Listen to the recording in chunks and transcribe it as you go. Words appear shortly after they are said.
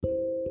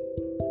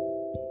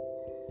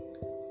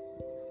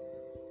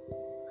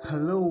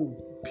Hello,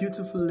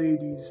 beautiful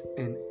ladies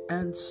and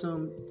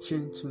handsome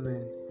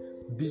gentlemen,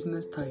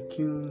 business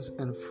tycoons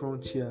and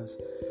frontiers.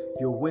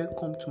 You're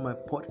welcome to my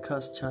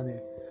podcast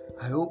channel.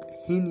 I hope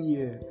in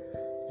here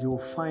you'll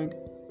find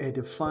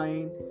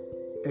edifying,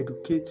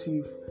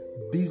 educative,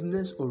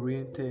 business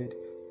oriented,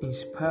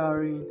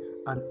 inspiring,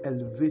 and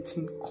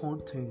elevating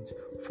content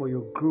for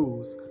your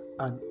growth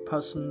and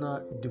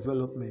personal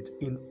development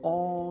in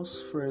all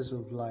spheres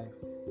of life.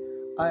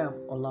 I am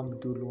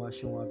Olamide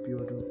Oluwaseun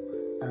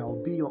and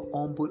I'll be your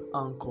humble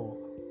anchor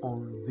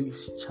on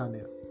this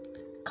channel.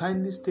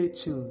 Kindly stay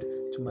tuned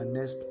to my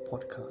next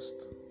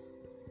podcast.